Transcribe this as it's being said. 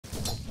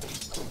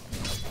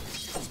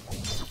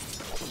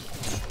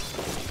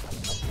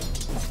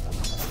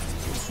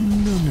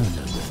No.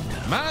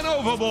 Man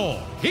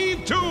overboard!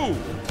 Heave to!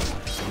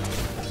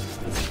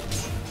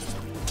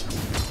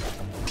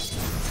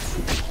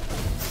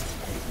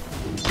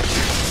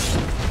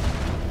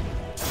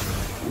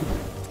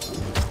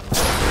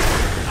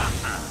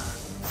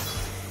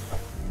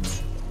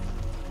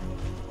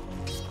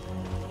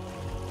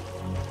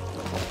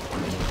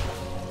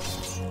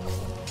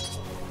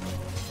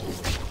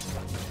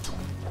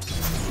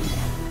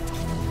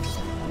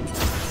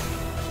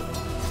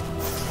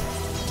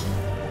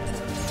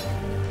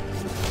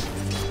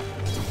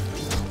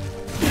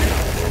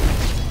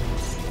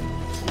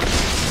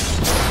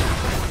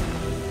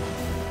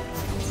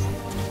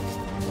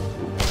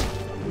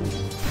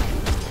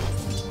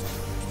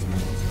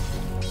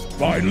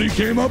 Finally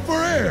came up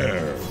for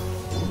air!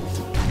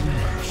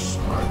 Yes,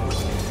 I would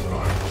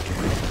like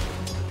it.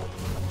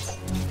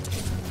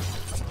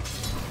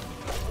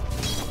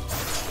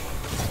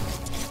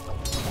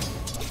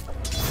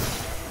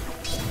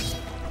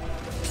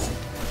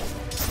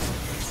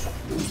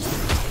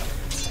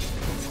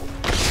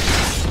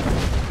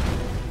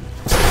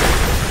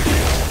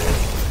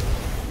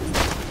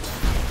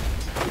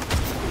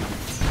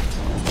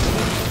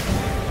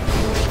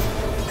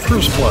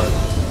 First blood.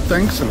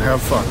 Thanks and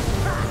have fun.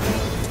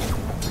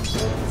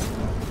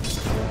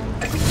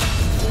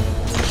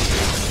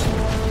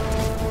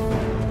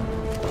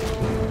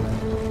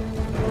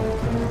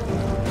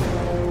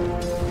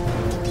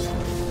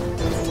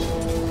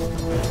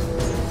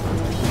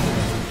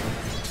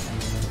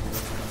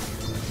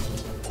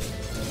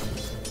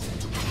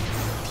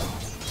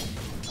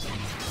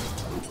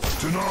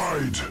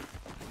 Denied!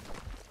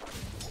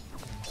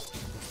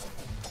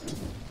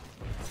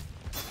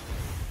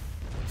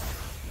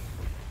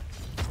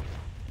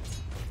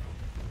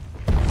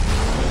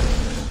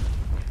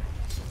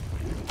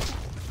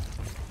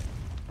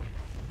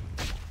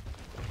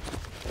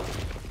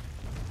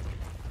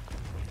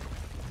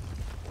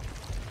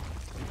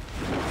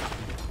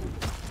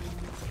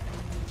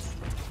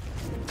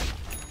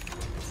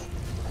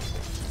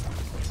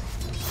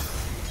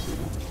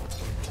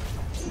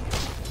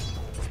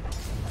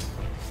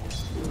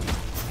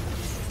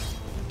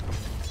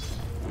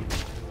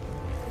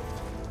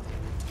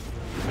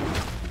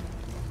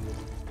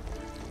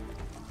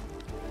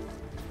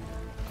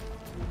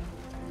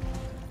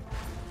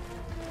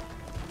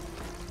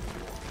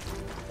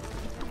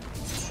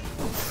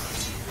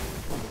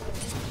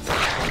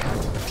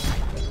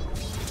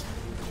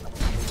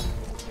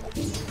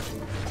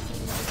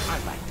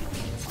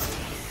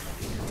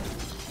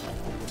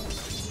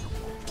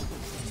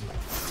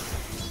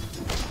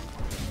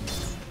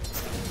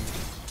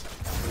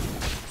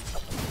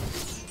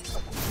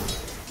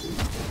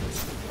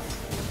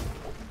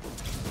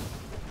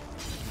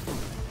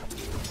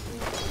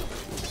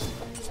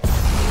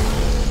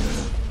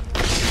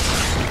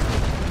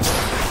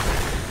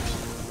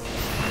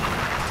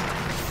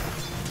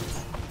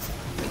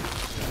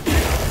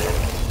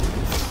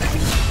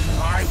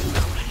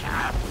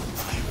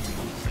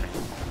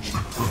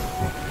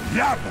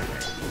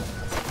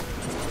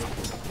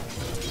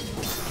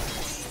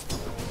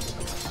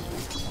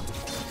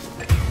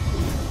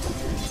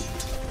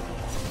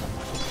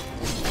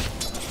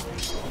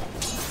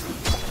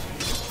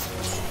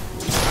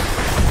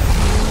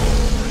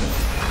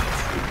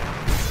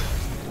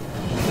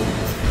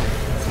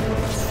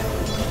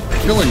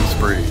 Killing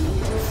spree.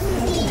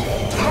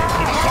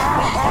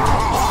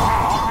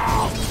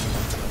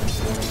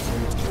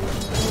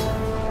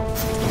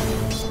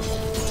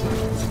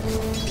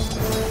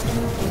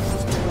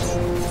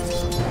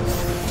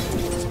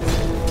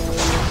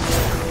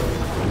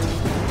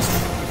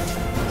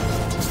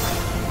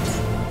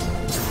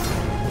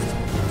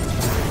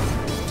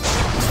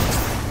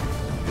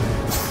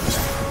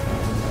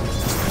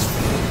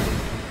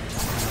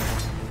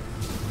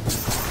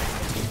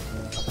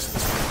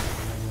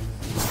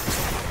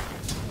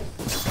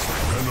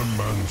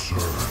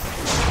 Venomancer,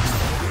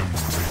 give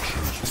them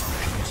nature's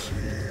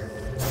potency.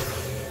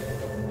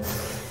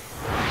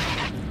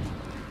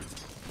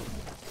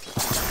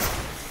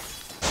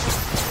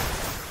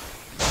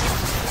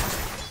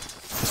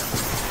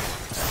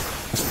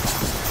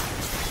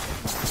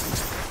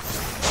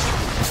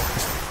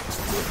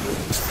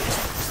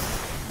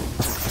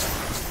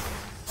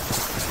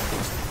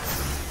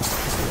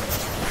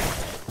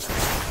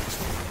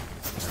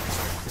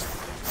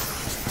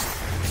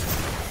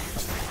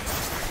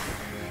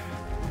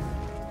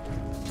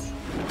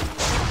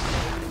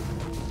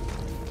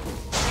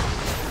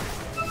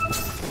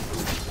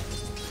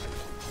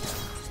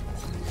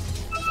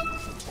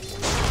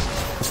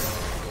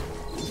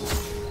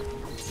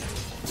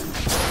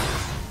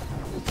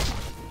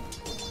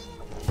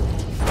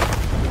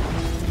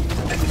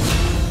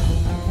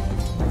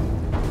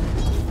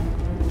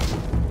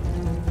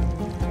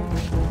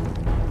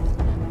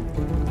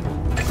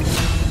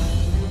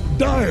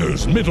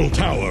 Dire's middle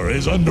tower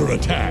is under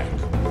attack.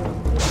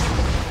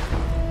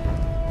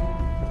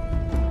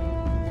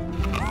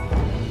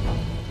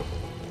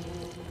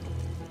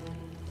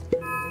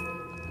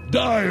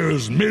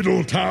 Dire's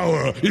middle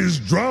tower is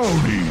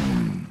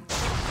drowning.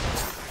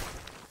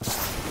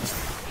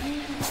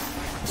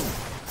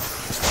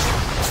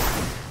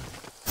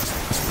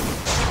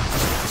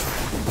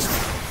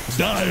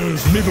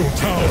 Dire's middle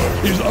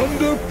tower is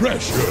under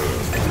pressure.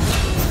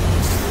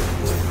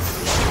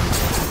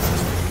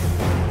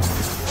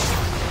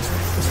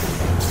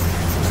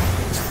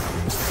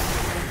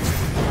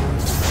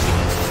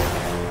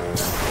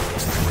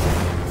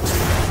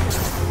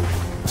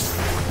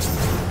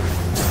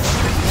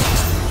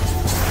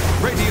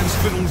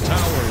 Radiant's middle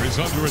tower is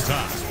under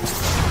attack.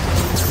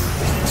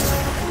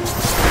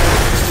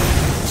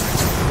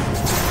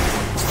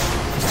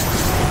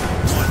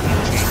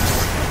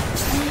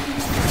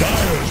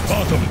 Dire's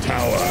bottom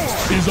tower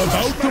is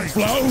about to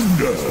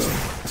flounder.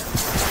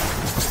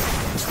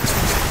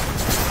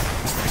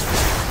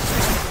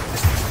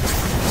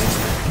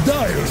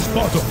 Dire's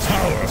bottom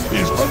tower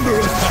is under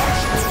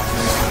attack.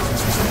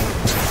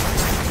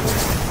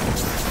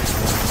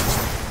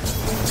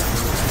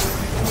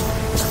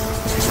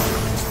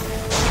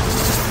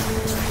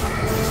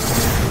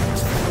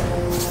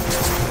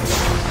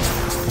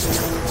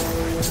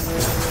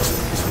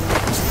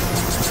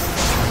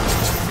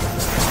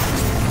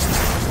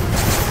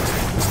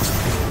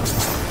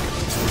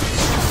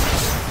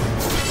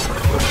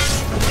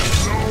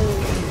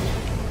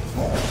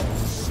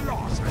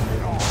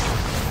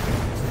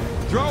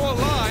 Throw a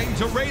line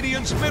to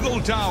Radiant's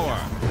middle tower.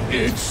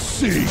 It's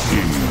seeking,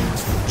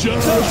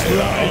 just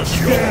like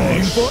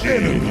scanning for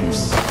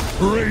enemies.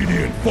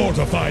 Radiant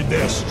fortified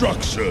their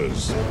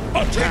structures.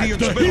 Attack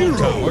Radiant's the middle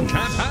tower heroes.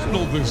 can't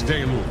handle this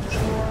deluge.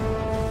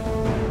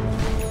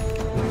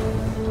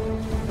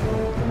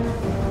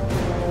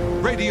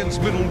 Radiant's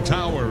middle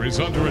tower is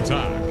under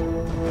attack.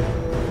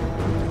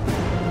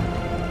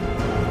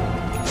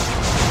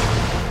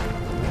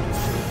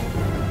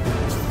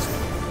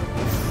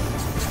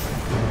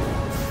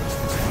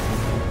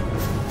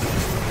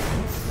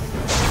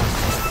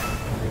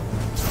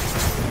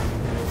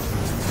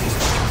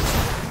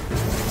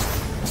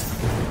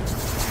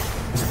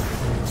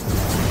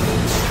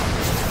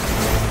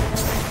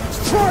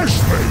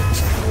 Flashmate!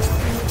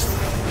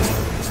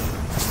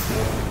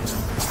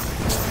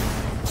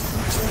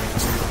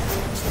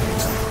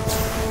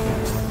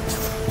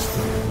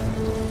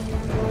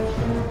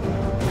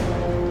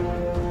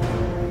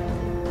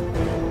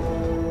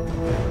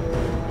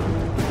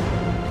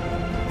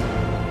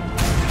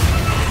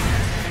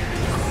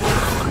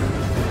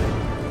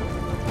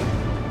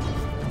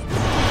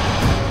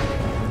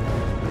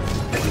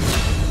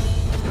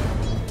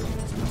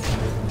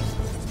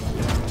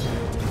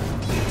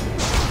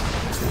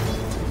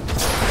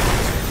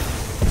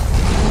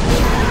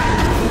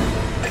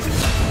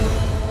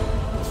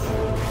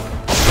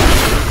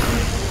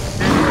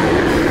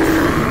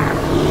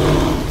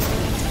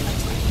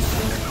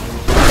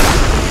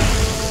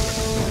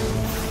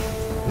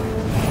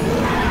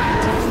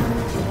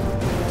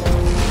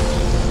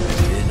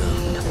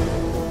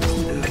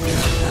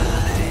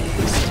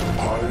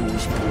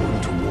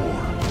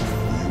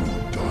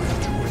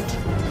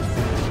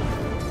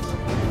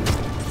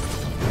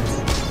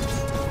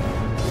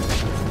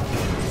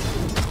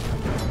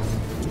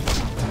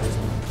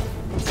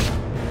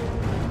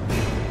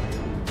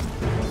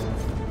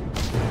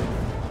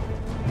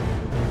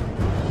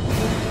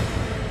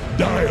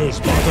 Dire's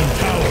bottom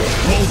tower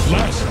won't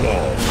last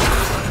long.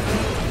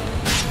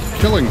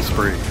 Killing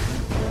spree.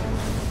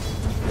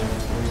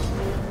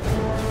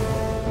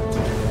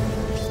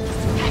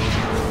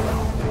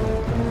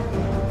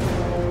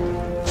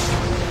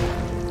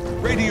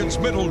 Radiant's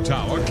middle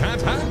tower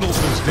can't handle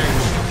this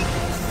deluge.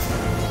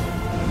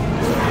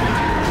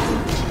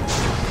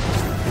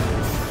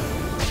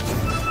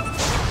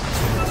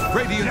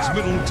 Radiant's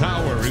middle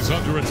tower is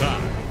under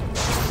attack.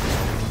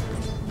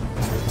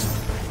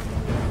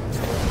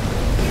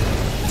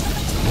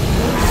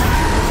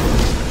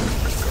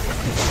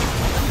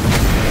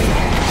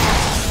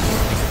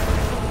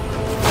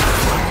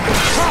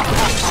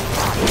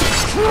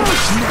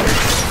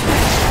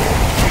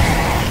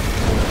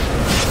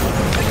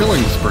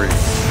 Killing spree.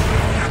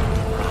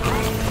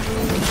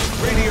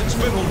 Radiant's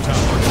middle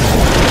tower.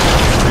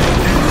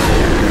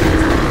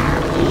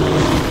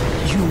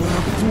 You are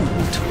a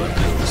fool to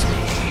oppose me.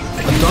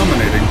 A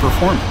dominating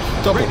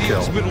performance. Double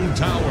Radiant's kill. middle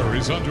tower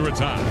is under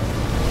attack.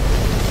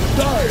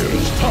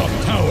 Dire's top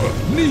tower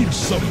needs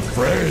some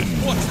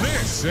friends. What's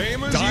this?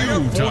 Same as Dire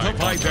you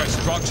fortified their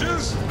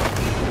structures?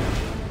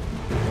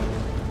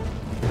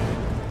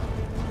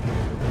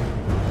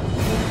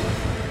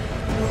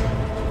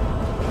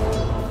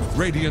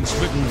 Radiant's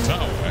middle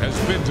tower has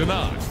been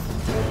denied.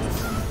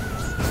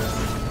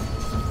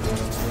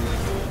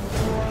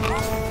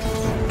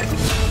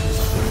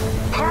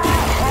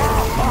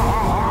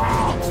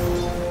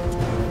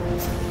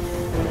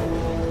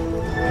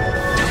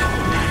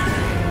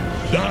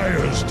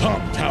 Dire's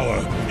top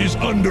tower is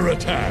under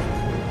attack.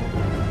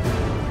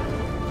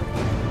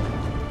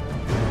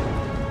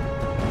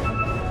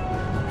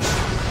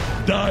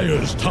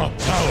 Dire's top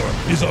tower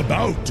is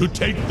about to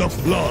take the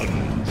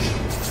plunge.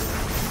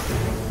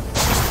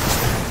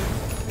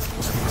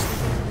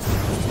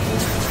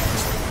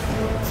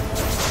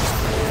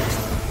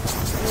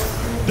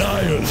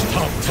 Dire's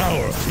top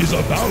tower is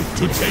about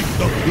to take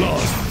the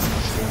plunge.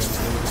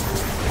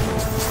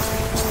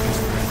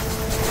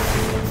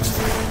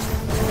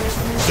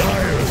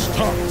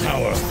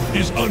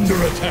 is under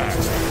attack.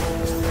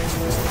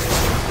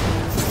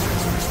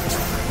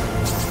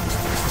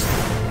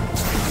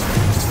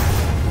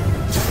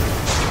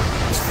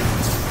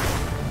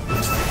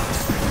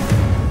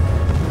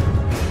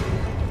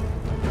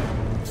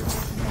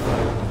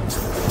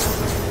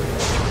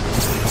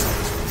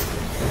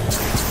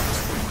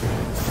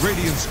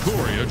 Radiant's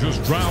courier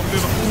just drowned in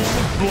a pool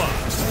of blood.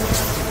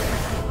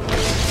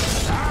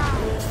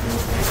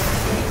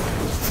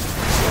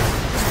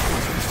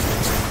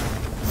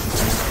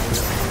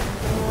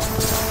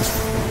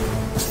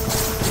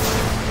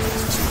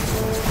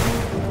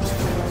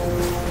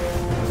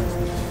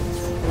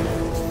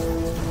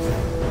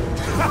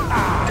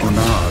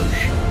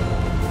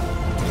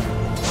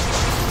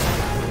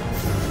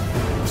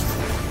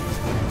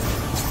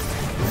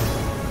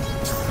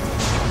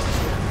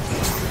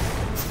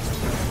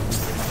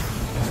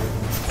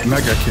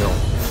 Mega kill.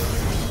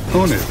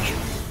 Ownage.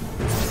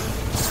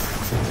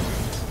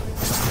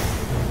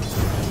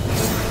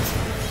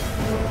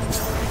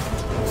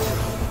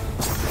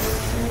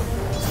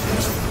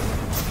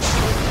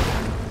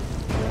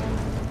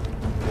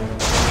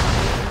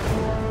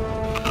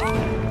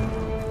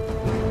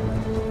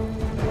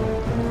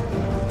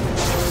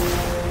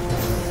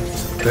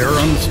 They're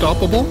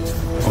unstoppable?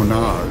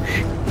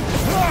 Onage.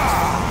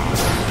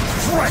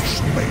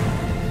 Fresh meat.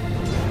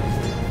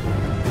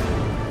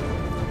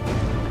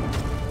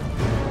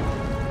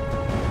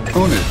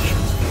 Ownage.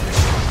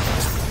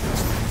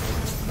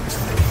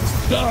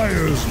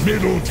 Dire's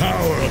middle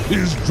tower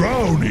is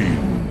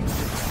drowning.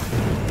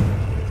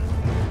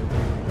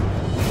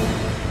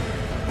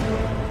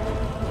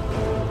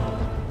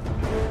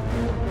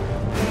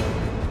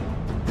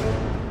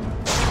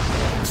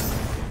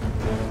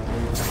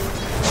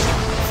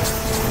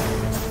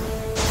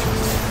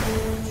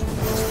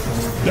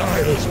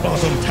 Dire's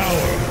bottom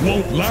tower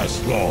won't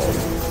last long.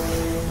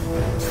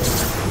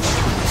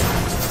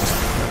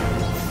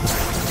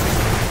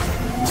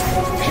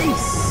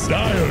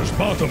 Dire's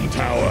bottom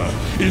tower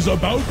is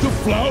about to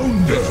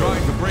flounder. They're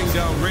trying to bring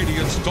down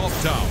Radiant's top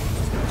tower.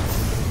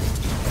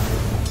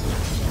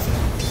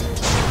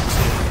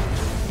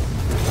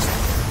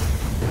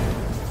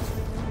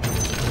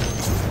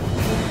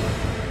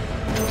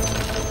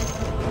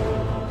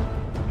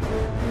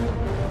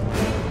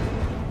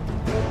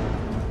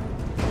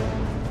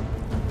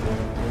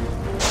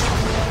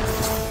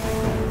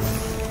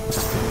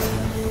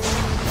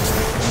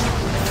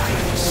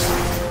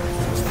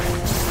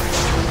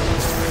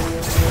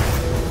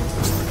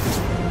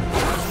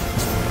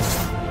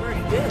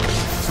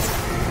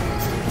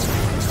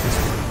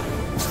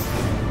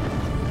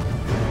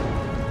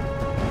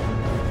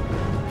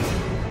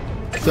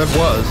 That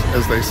was,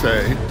 as they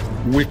say,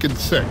 wicked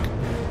sick.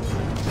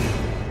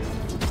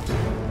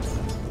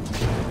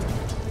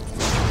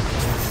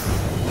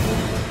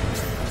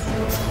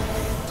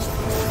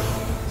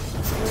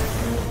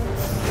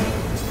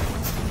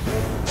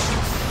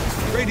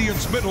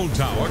 Radiant's middle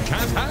tower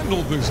can't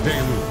handle this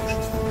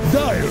deluge.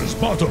 Dire's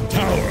bottom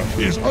tower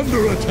is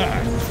under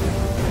attack.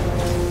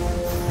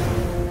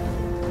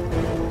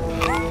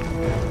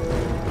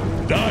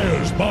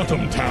 Dire's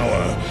bottom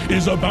tower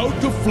is about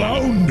to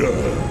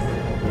flounder.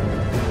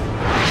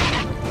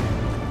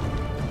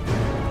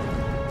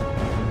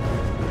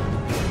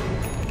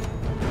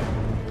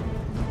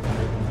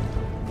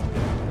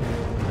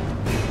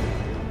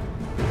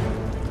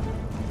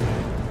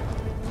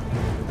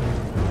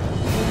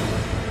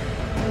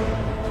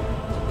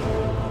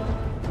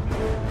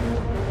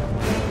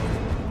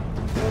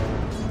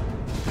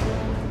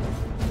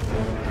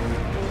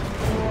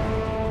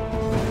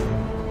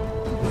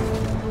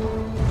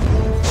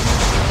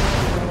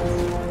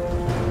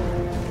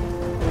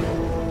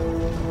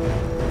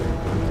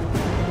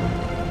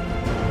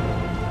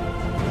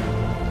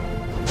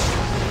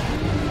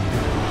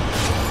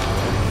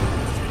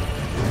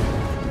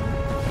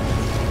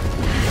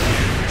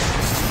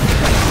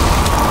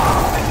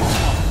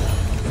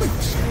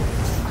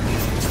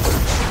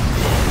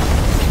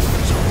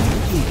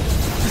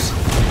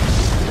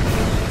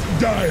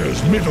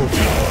 Dire's middle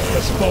tower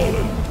has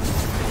fallen.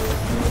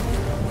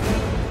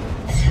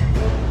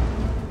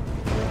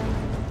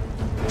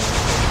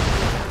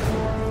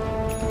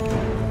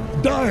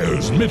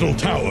 Dire's middle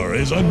tower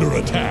is under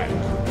attack.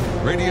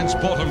 Radiant's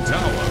bottom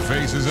tower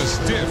faces a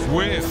stiff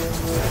wind.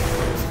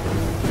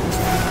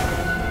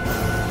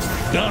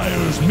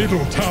 Dire's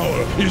middle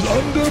tower is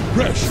under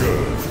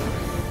pressure.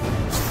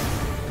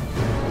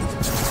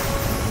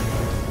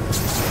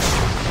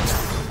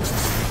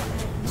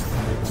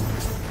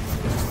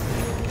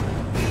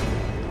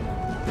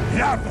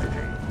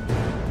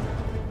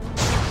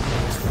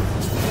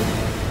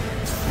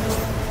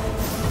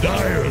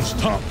 Dire's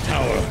top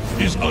tower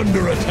is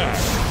under attack.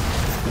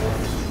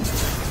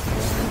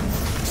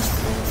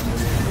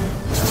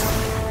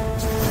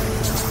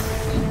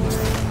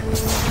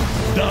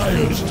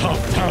 Dire's top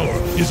tower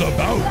is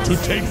about to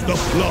take the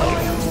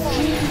plunge.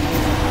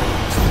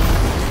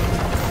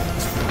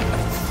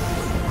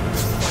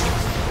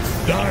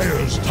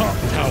 Dire's top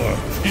tower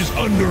is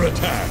under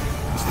attack.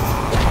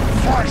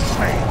 Dire's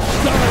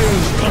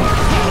top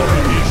tower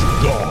is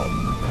gone.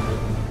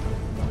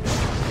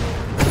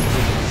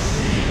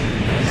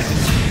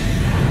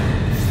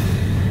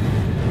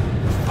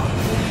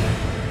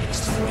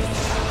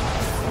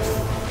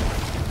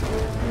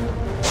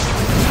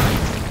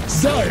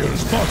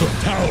 Dire's bottom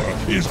tower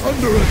is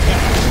under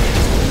attack.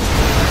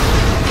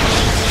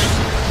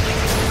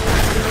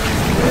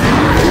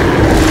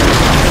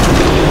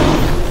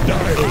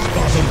 Dire's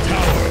bottom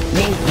tower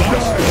won't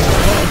last. Dire's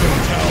bottom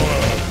tower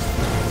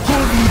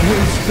couldn't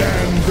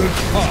withstand the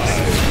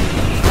tide.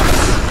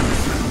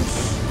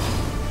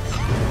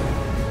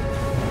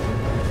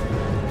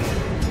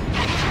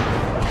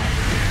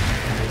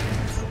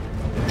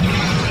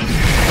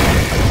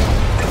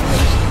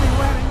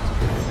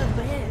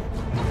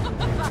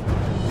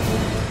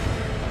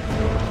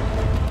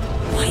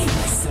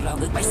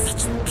 By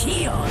such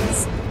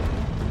peons!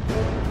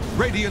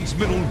 Radiant's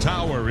middle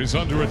tower is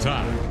under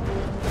attack.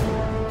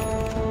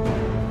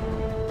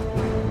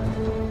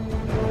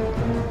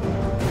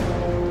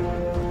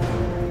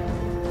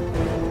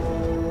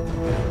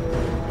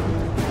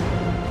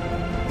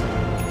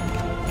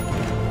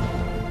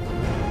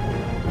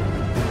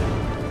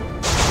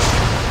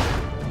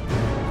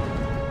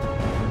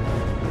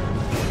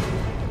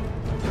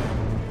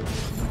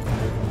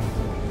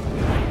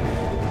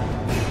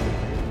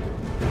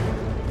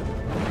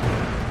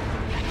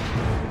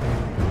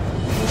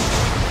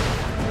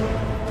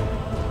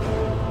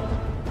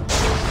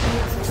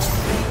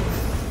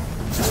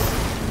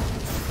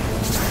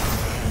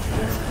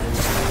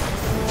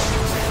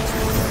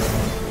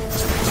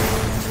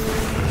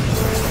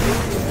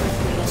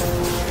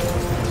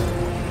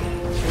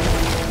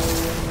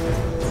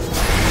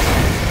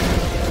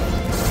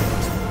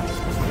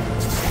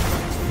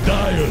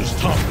 Dire's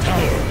top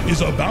tower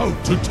is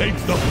about to take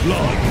the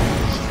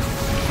plunge.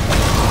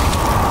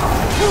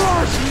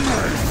 Crush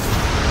me!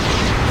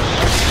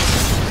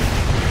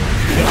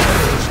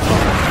 Dire's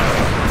top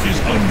tower is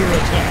under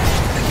attack.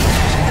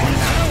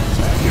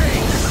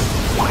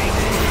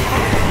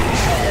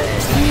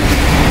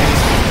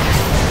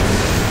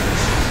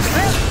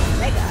 Well,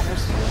 they got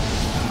us.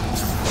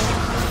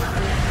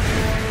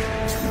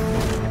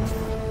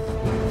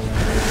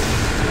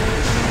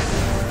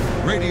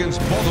 Radiant's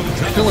bottom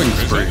tower Killing is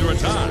spree. under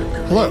attack.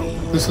 Hello,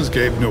 this is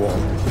Gabe Newell.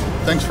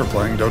 Thanks for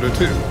playing Dota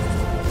 2.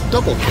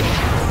 Double kill.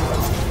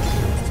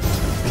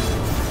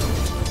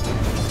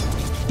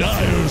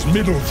 Dire's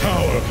middle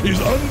tower is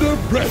under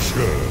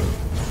pressure.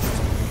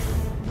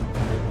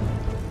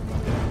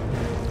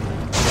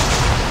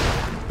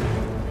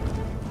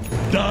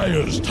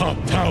 Dire's top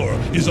tower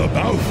is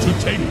about to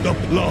take the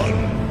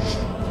plunge.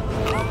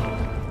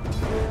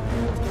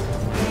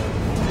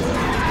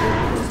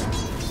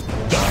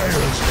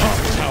 Dire's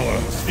top tower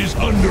is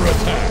under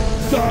attack.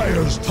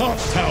 Dire's top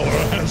tower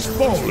has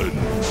fallen.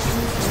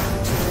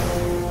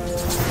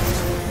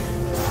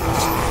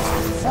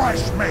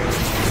 Fresh meat!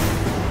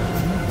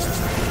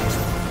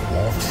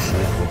 What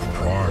sort of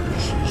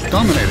prize is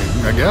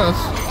Dominating, I guess.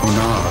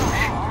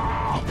 Onage.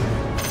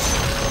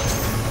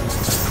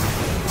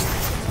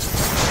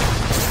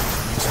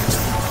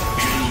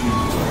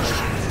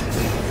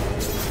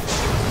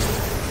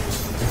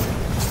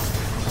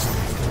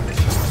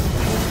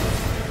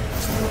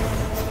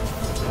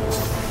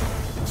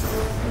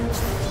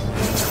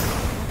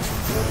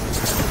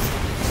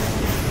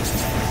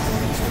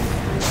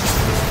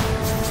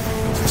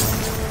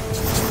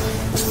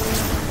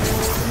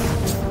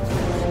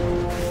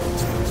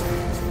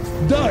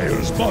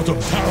 Dire's bottom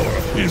tower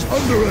is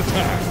under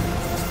attack.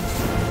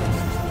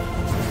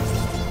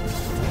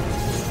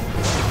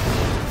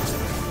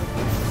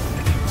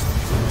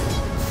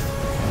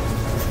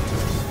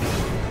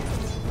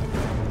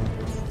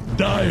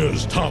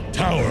 Dire's top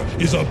tower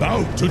is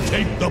about to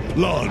take the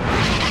plunge.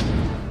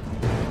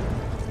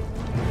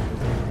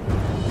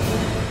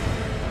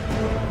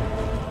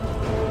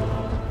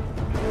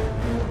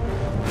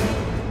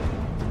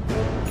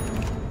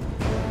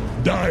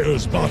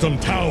 Dire's bottom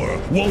tower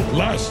won't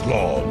last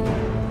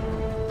long.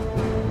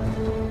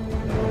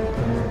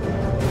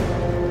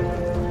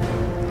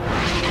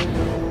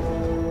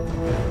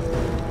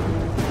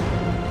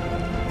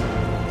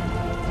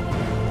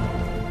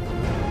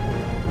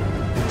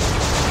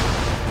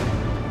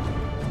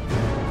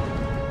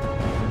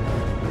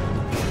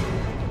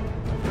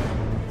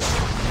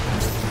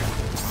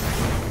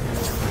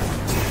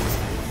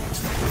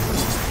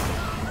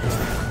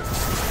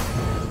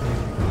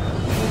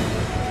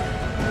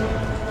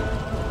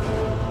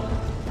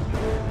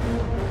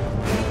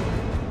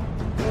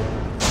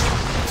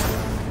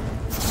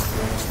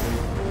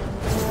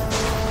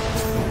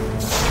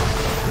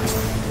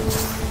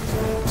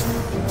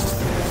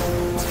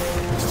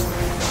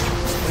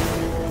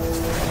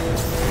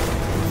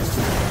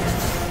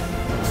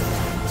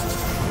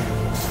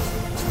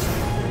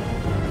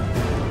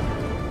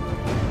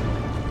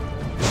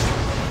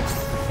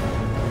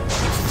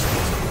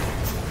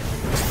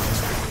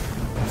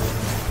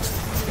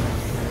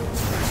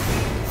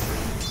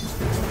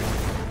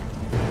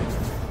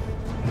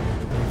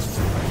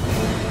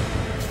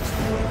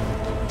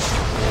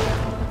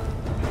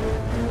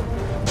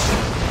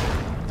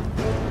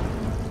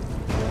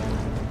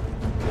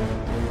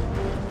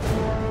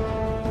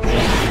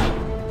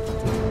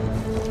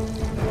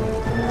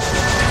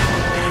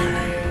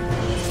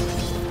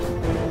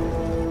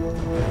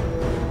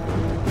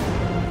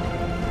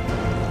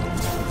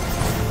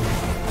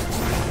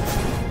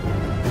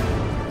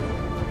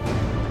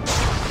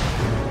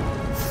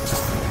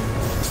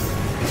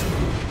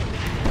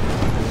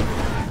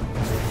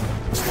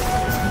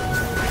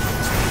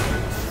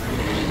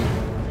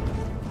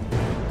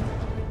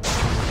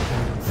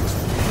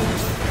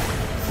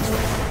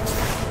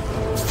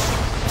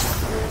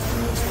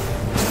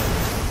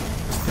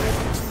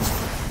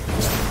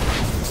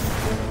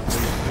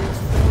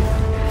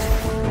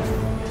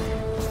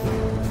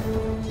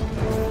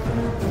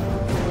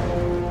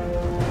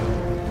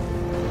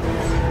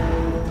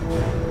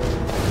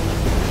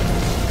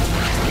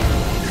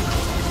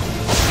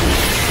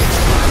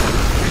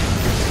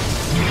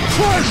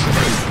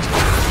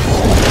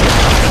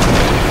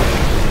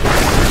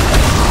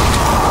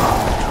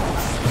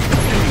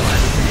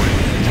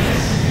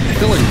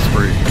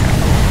 spree.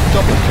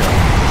 Double kill.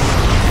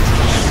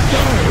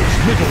 Dire's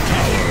middle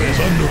tower is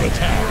under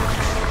attack.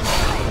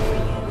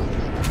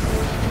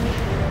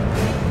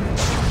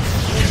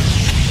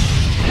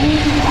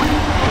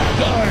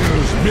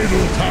 Dire's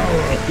middle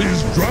tower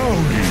is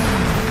drowning.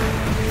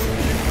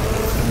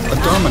 A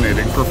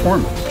dominating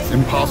performance.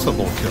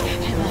 Impossible kill.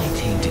 Have I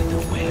tainted the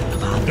well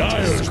of our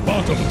Dire's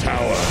bottom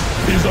tower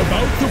is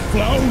about to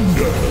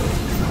flounder.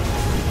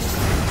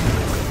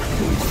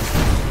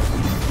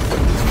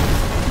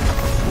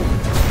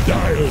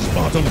 Dire's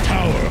bottom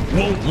tower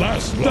won't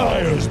last long.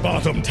 Dire's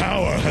bottom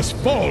tower has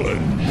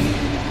fallen.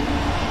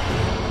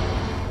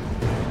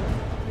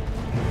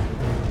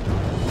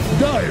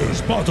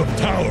 Dire's bottom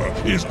tower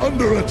is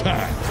under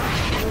attack.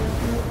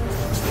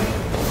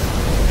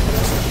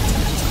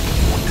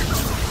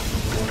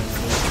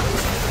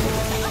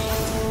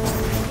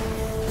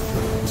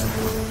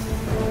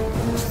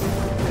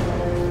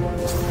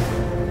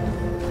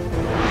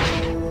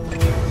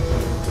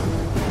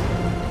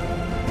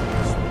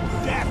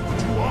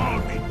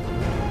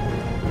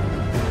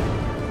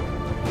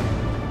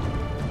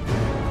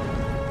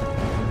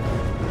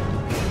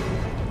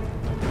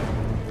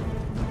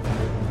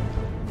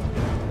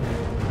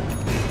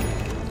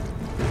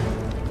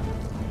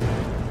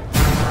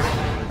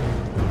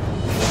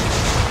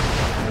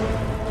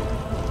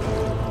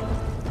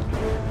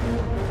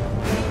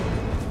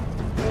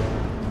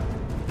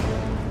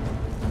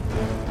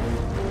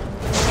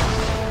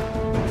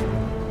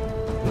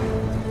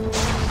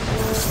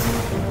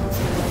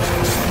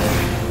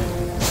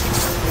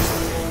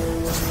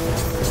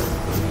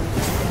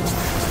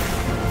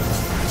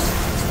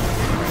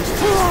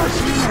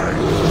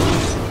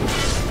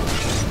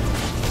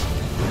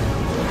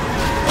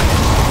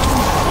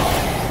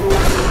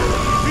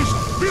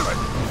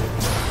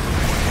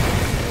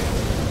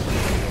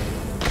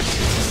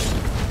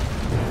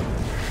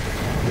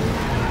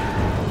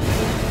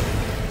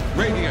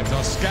 Radiant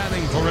are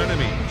scanning for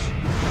enemies.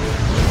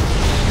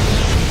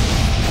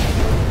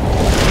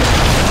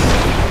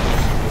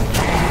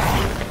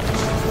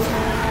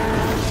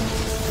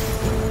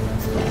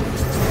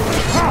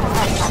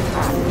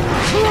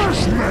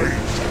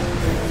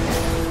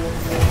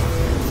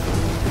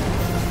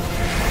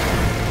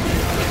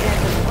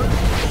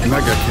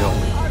 Mega kill.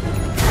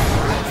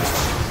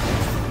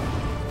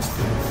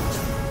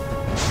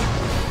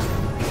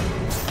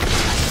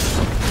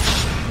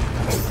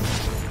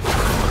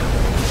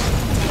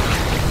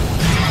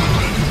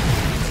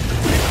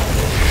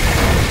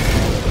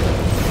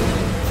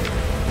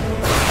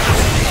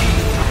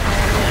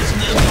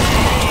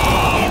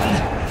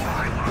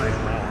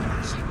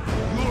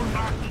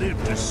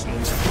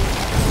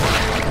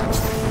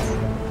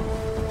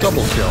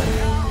 Double kill.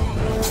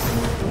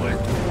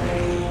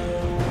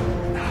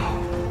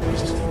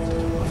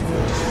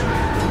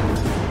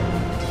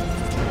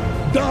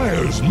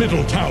 Dire's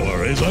middle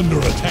tower is under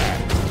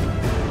attack.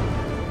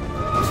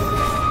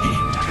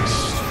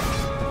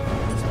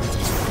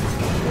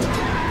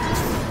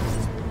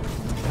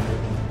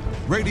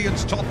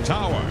 Radiant's top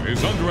tower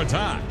is under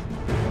attack.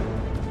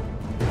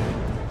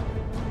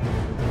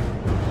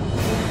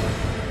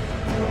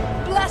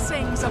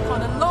 Blessings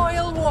upon a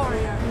loyal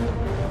warrior.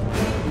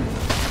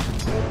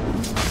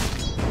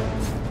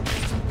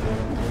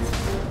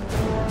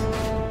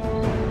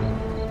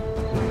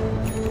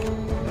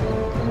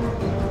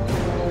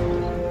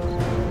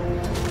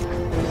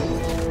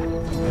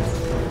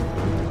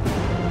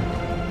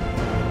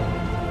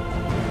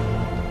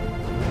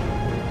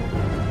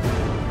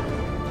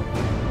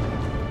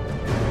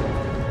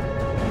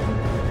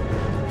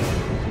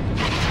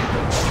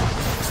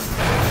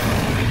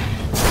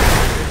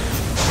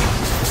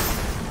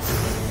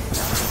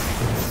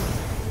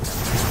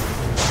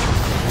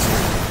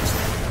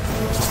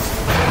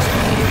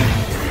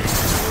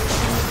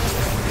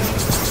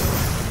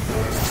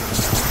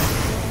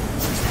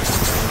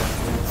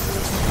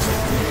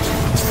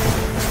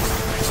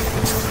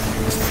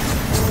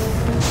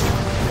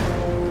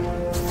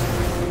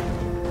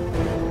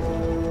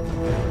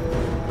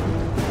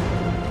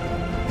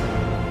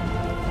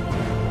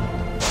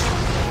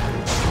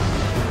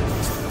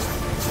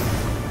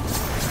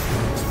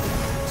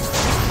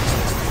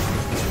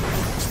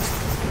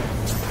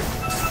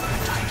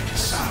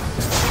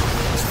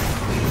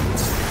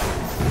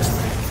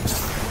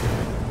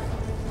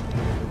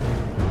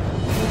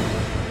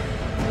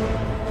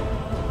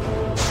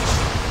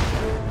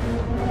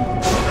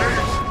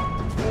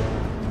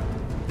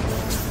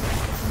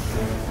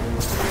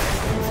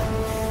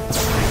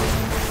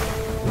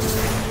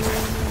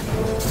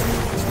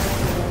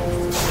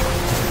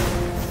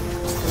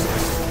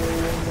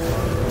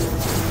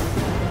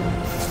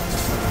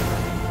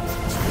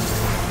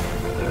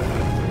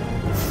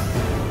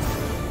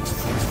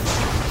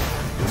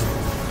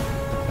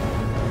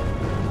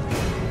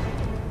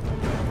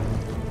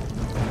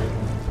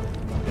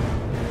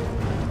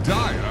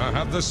 Dire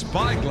have the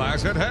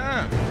spyglass at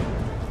hand.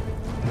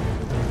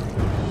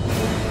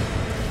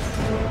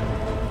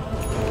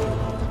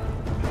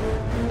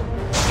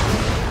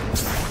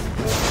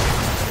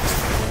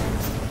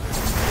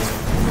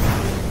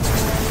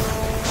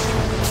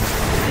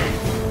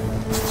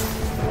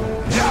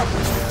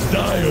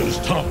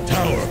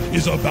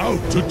 is about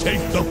to take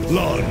the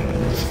plunge.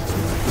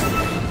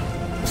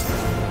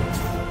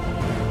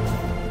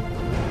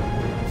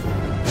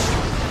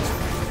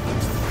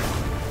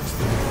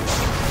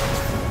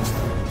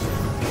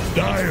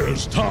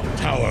 Dire's top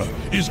tower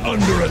is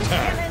under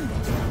attack.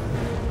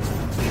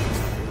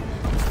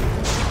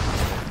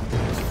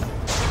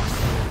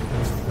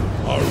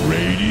 Are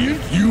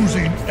Radiant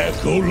using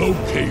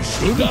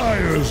echolocation?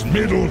 Dire's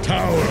middle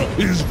tower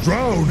is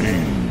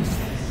drowning.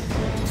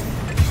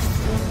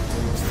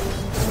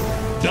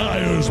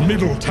 Dire's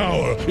middle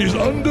tower is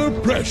under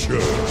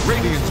pressure.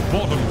 Radiant's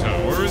bottom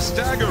tower is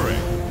staggering.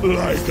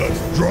 Like a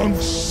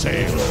drunk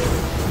sailor.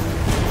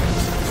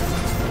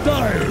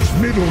 Dire's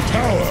middle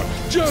tower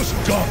just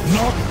got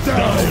knocked down.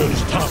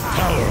 Dire's top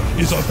tower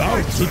is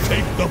about to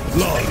take the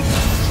plunge.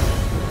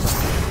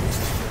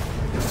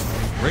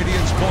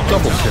 Radiant's bottom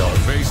Double tower kill.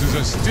 faces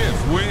a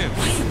stiff wind.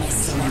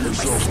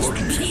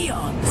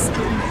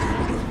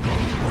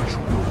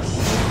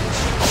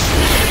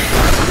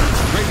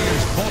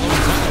 Radiant's bottom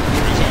tower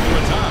is under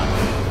attack.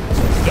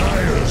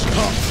 Dire's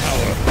top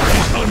tower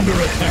is under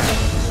attack.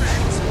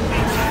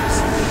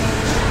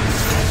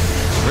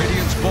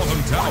 Radiant's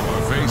bottom tower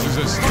faces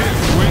a stiff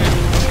wind.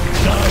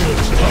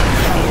 Dire's top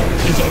tower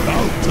is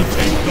about to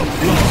take the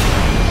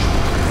plunge.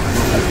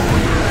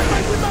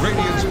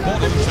 Radiant's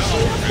bottom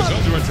tower is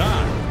under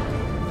attack.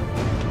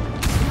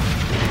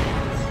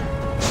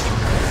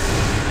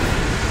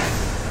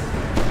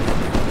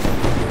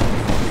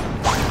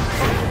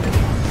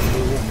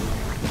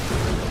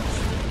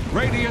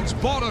 Radiant's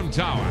bottom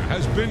tower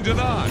has been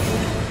denied.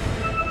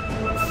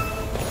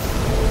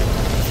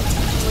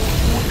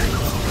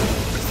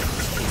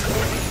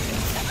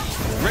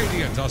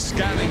 Radiant are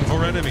scanning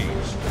for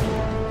enemies.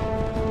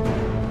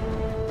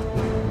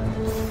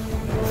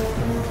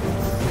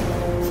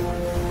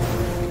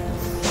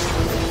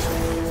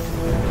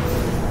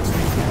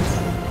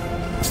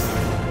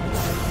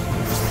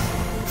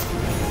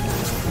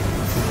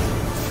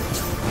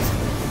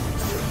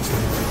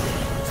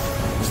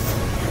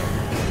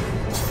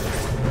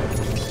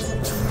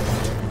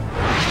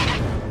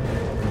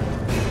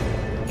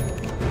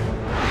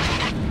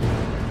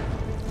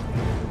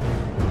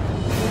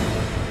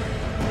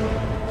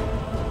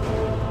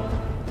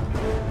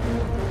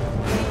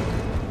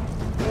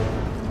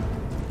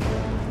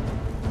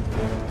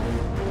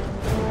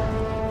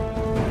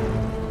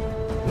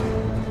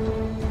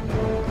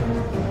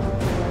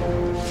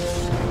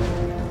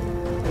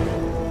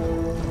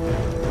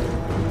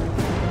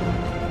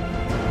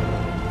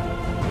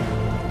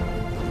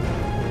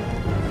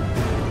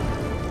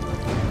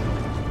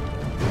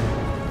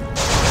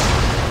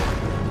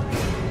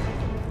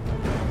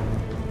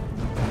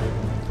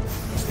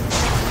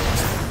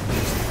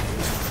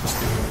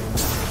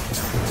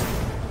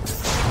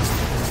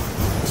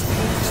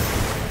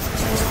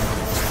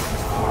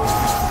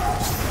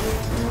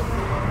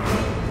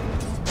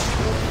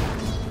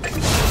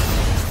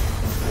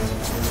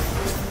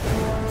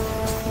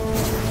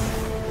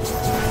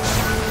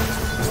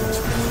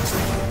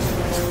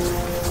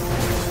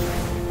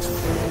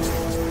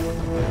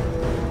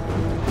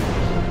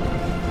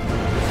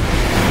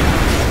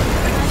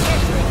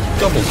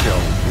 Double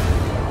kill.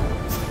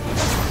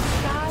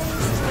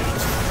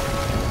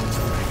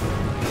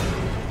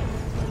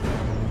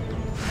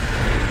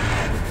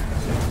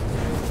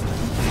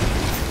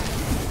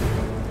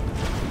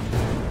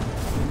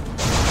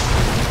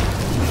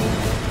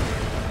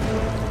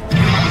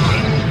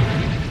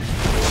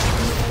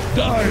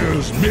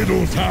 Dire's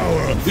middle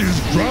tower is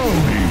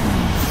drowning.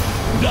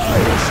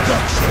 Dire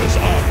structures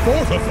are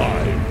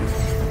fortified.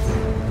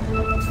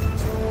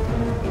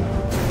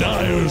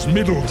 Dire's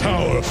middle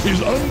tower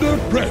is under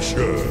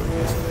pressure.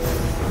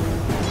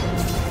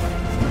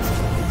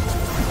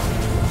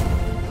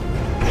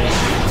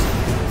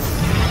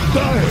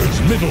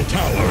 Dire's middle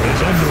tower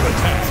is under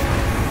attack.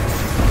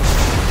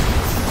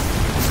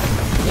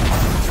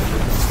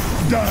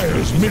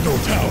 Dire's middle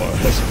tower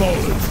has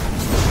fallen.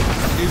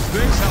 Is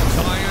this how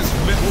Dire's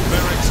middle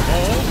barracks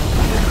fall?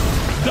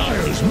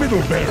 Dire's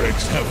middle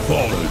barracks have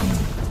fallen.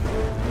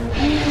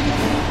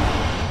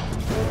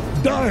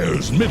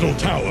 Dire's middle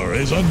tower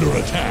is under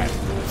attack.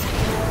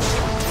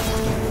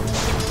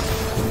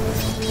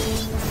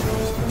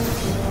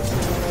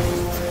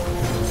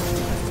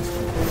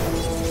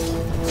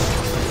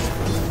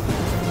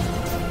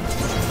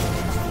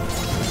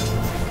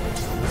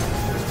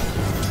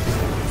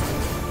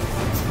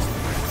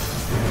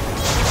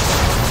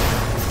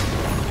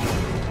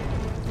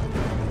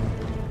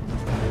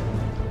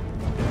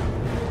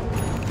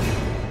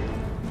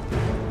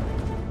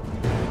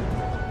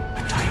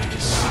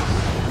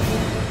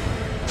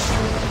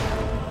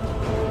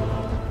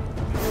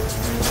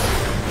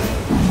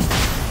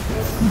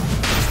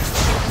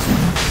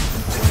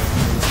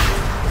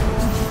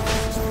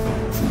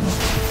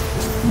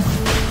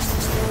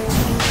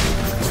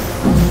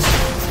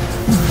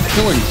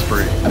 Killing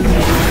spree.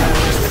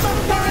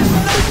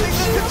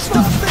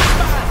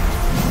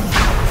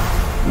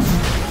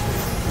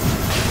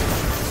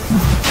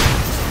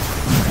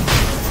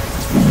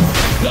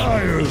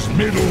 Dire's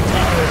middle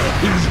tower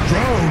is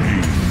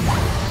drowning.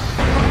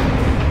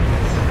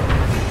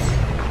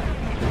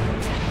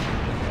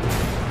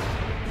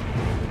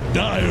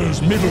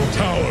 Dire's middle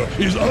tower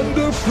is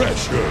under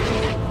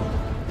pressure.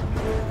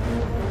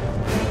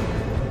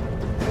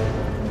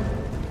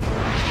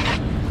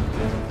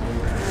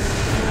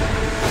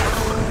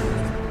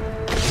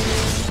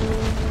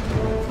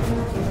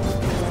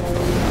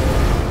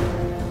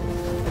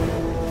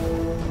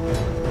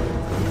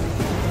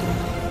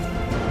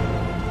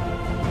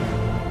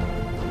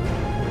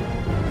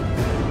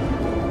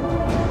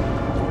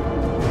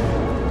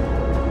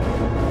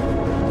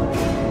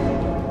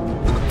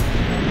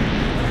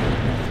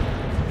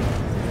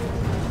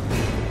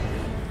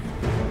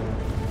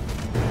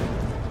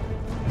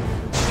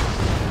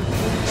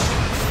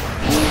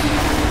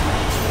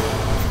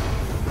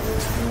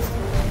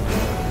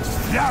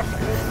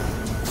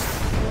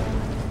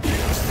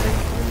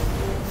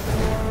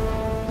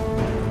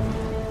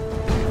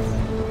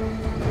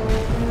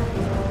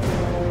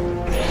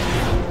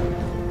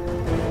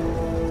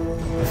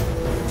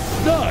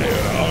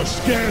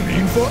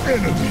 Scanning for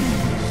enemies.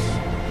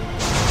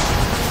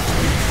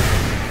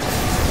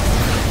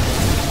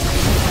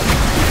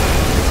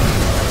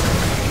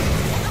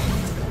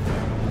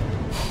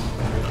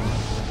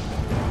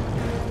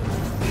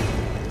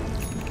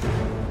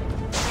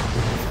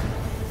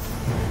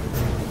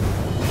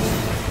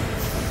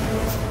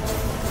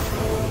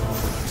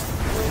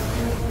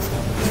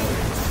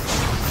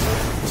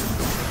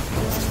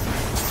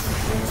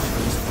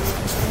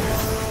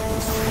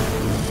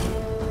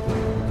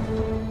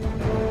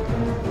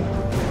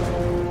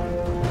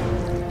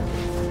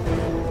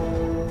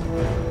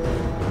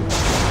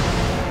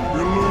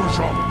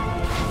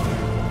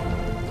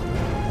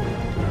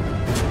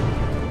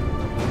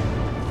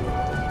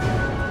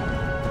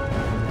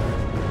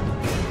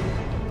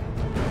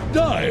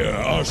 Dire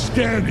are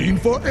scanning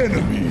for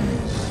enemies.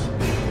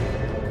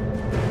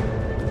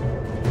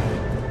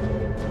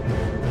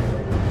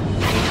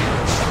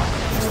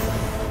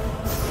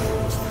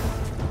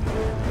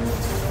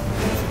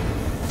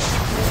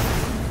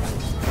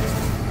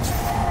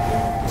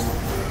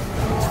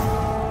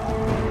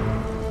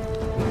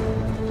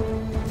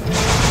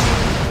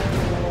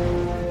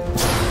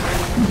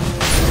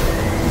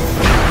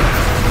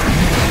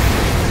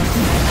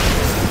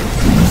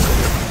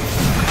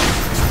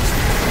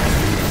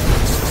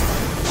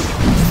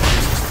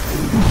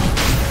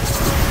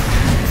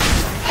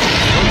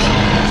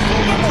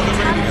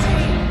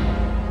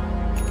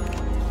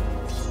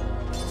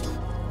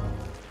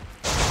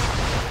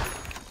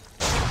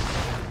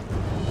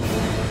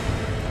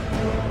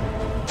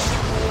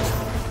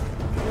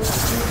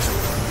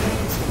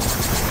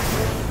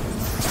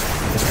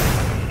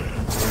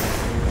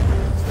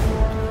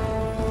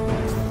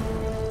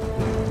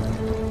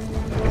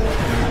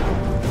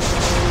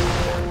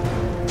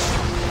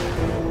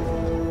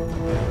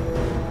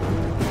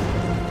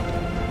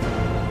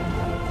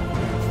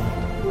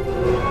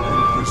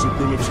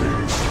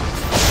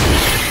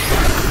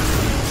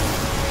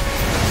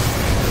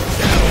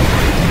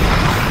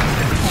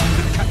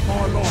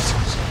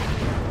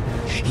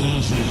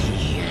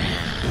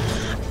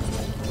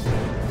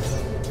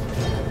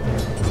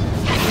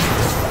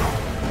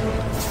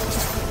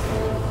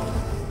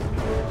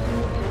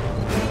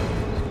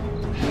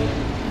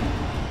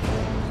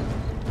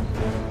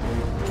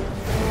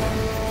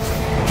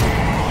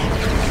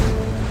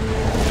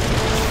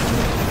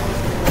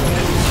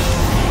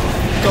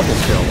 Double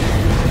kill.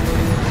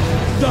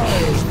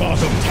 Dire's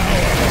bottom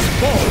tower has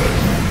fallen.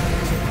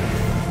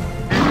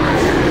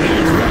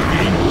 They're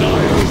wrecking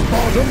Dire's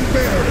bottom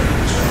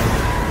barracks.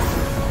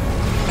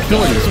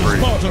 Dire's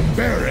bottom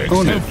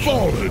barracks have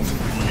fallen.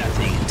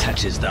 Nothing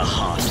touches the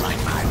heart like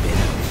my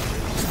venom.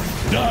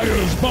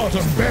 Dire's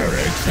bottom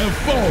barracks have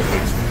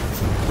fallen.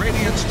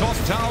 Radiant's top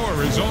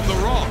tower is on the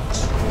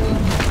rocks.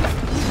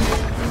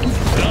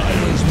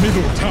 Dire's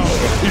middle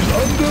tower is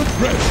under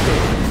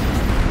pressure.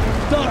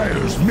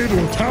 Dire's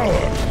middle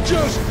tower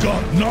just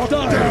got knocked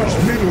down. Dire's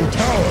middle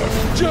tower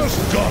just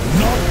got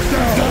knocked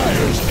down.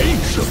 Dire's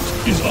ancient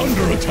is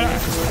under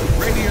attack.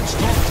 Radiant's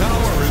top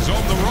tower is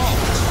on the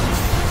rocks.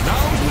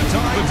 Now's the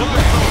time. The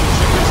Dire